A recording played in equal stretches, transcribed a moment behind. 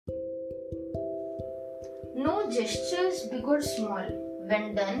No gesture is big or small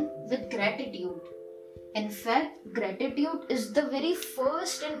when done with gratitude. In fact, gratitude is the very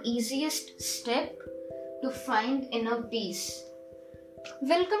first and easiest step to find inner peace.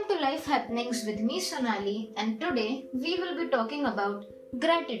 Welcome to Life Happenings with me, Sonali, and today we will be talking about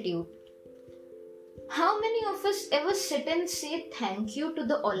gratitude. How many of us ever sit and say thank you to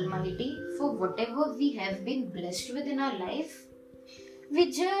the Almighty for whatever we have been blessed with in our life? We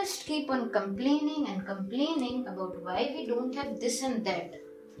just keep on complaining and complaining about why we don't have this and that.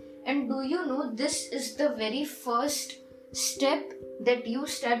 And do you know this is the very first step that you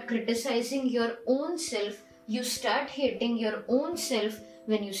start criticizing your own self, you start hating your own self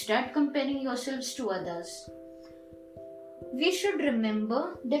when you start comparing yourselves to others. We should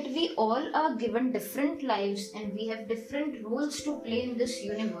remember that we all are given different lives and we have different roles to play in this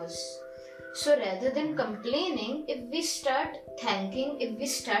universe. So rather than complaining, if we start thanking, if we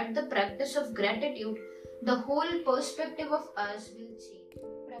start the practice of gratitude, the whole perspective of us will change.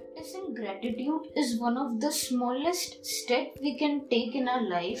 Practicing gratitude is one of the smallest steps we can take in our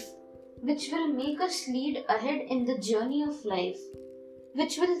life, which will make us lead ahead in the journey of life,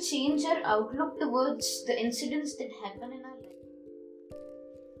 which will change our outlook towards the incidents that happen in our life.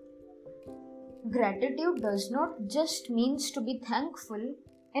 Gratitude does not just means to be thankful.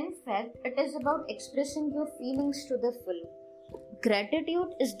 In fact, it is about expressing your feelings to the full.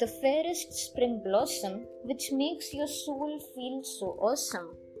 Gratitude is the fairest spring blossom which makes your soul feel so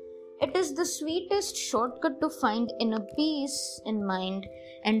awesome. It is the sweetest shortcut to find inner peace in mind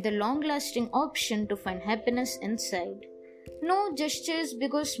and the long-lasting option to find happiness inside. No gesture is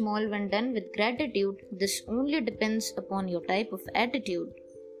big or small when done with gratitude. This only depends upon your type of attitude.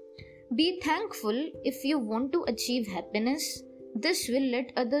 Be thankful if you want to achieve happiness. This will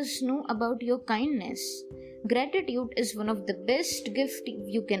let others know about your kindness. Gratitude is one of the best gifts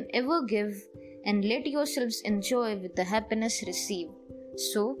you can ever give, and let yourselves enjoy with the happiness received.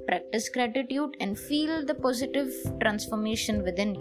 So, practice gratitude and feel the positive transformation within you.